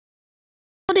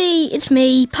everybody, it's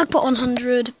me,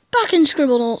 Pugpot100, back in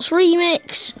Scribblenauts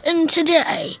Remix, and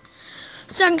today,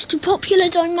 thanks to popular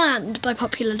demand, by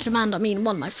popular demand I mean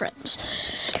one of my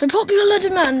friends, by popular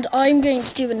demand I'm going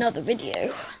to do another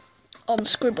video on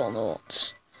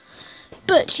Scribblenauts.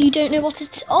 But you don't know what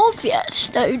it's of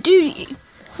yet, though, do you?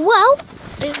 Well,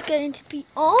 it's going to be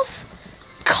of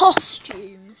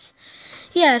costumes.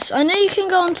 Yes, I know you can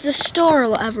go onto the store or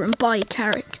whatever and buy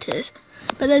characters,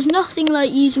 but there's nothing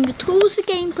like using the tools the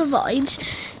game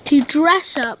provides to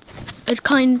dress up as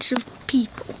kinds of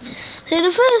people. So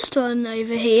the first one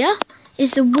over here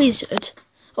is the wizard.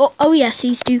 Oh yes,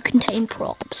 these do contain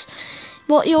props.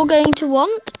 What you're going to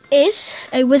want is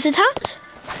a wizard hat,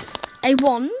 a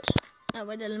wand,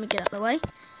 let me get out of the way,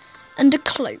 and a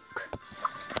cloak.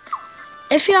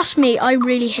 If you ask me, I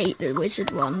really hate the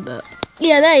wizard one, but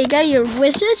yeah, there you go, you're a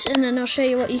wizard, and then I'll show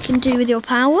you what you can do with your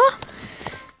power.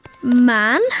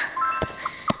 Man.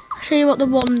 I'll show you what the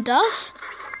wand does.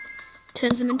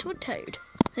 Turns them into a toad.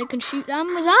 They can shoot them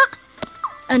with that,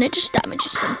 and it just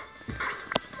damages them.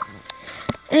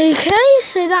 Okay,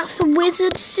 so that's the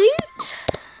wizard suit.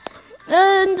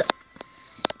 And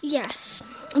yes,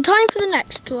 time for the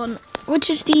next one, which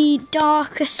is the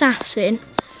dark assassin.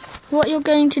 What you're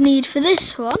going to need for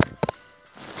this one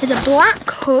is a black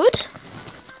hood,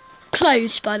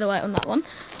 closed by the way on that one,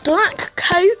 black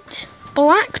coat,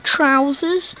 black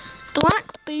trousers, black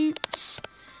boots,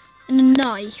 and a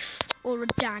knife or a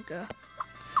dagger.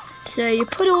 So you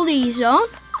put all these on,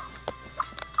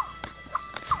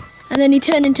 and then you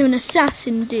turn into an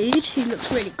assassin dude who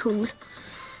looks really cool.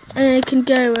 And you can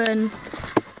go and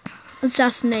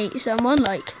assassinate someone,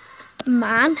 like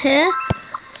man here.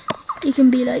 You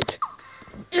can be like,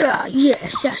 yeah,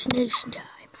 assassination time.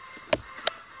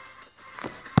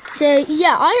 So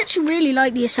yeah, I actually really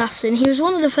like the assassin. He was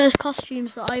one of the first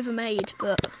costumes that I ever made,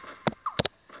 but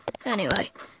anyway,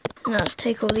 now let's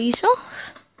take all these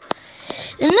off.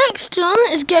 The next one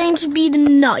is going to be the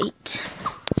knight.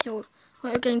 So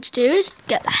what we're going to do is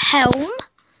get the helm,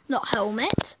 not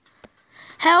helmet,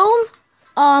 helm,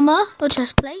 armour or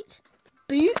chest plate,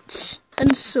 boots,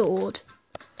 and sword.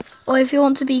 Or if you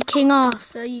want to be King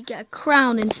Arthur, you get a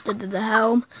crown instead of the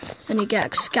helm, and you get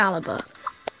Excalibur.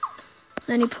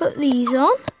 Then you put these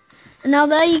on, and now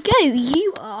there you go,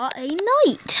 you are a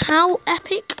knight. How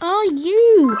epic are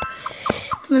you?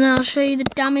 And I'll show you the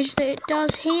damage that it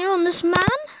does here on this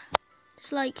man.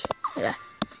 It's like, yeah,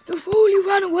 you fool, you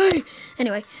ran away.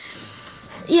 Anyway,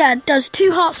 yeah, it does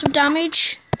 2 hearts of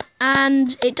damage,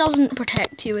 and it doesn't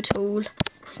protect you at all.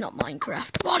 It's not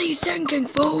Minecraft. What are you thinking,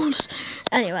 fools?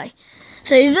 Anyway,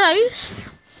 so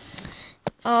those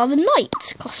are the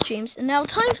knight costumes. And now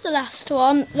time for the last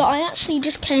one that I actually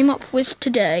just came up with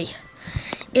today.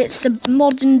 It's the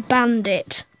modern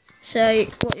bandit. So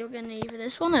what you're going to need for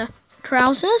this one are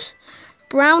trousers,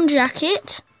 brown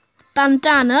jacket,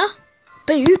 bandana,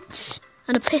 boots,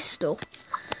 and a pistol.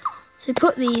 So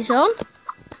put these on.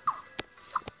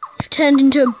 You've turned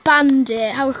into a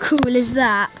bandit. How cool is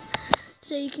that?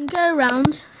 So you can go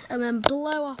around and then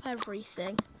blow up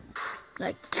everything.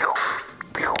 Like,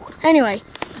 anyway.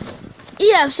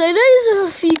 Yeah, so those are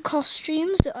a few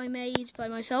costumes that I made by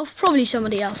myself. Probably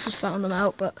somebody else has found them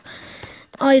out, but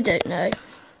I don't know.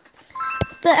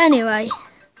 But anyway,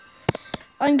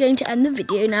 I'm going to end the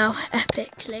video now,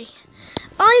 epically.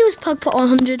 I was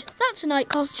Pugpot100. That's a knight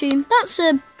costume. That's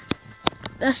a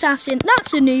assassin.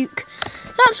 That's a nuke.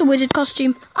 That's a wizard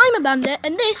costume. I'm a bandit,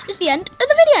 and this is the end of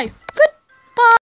the video.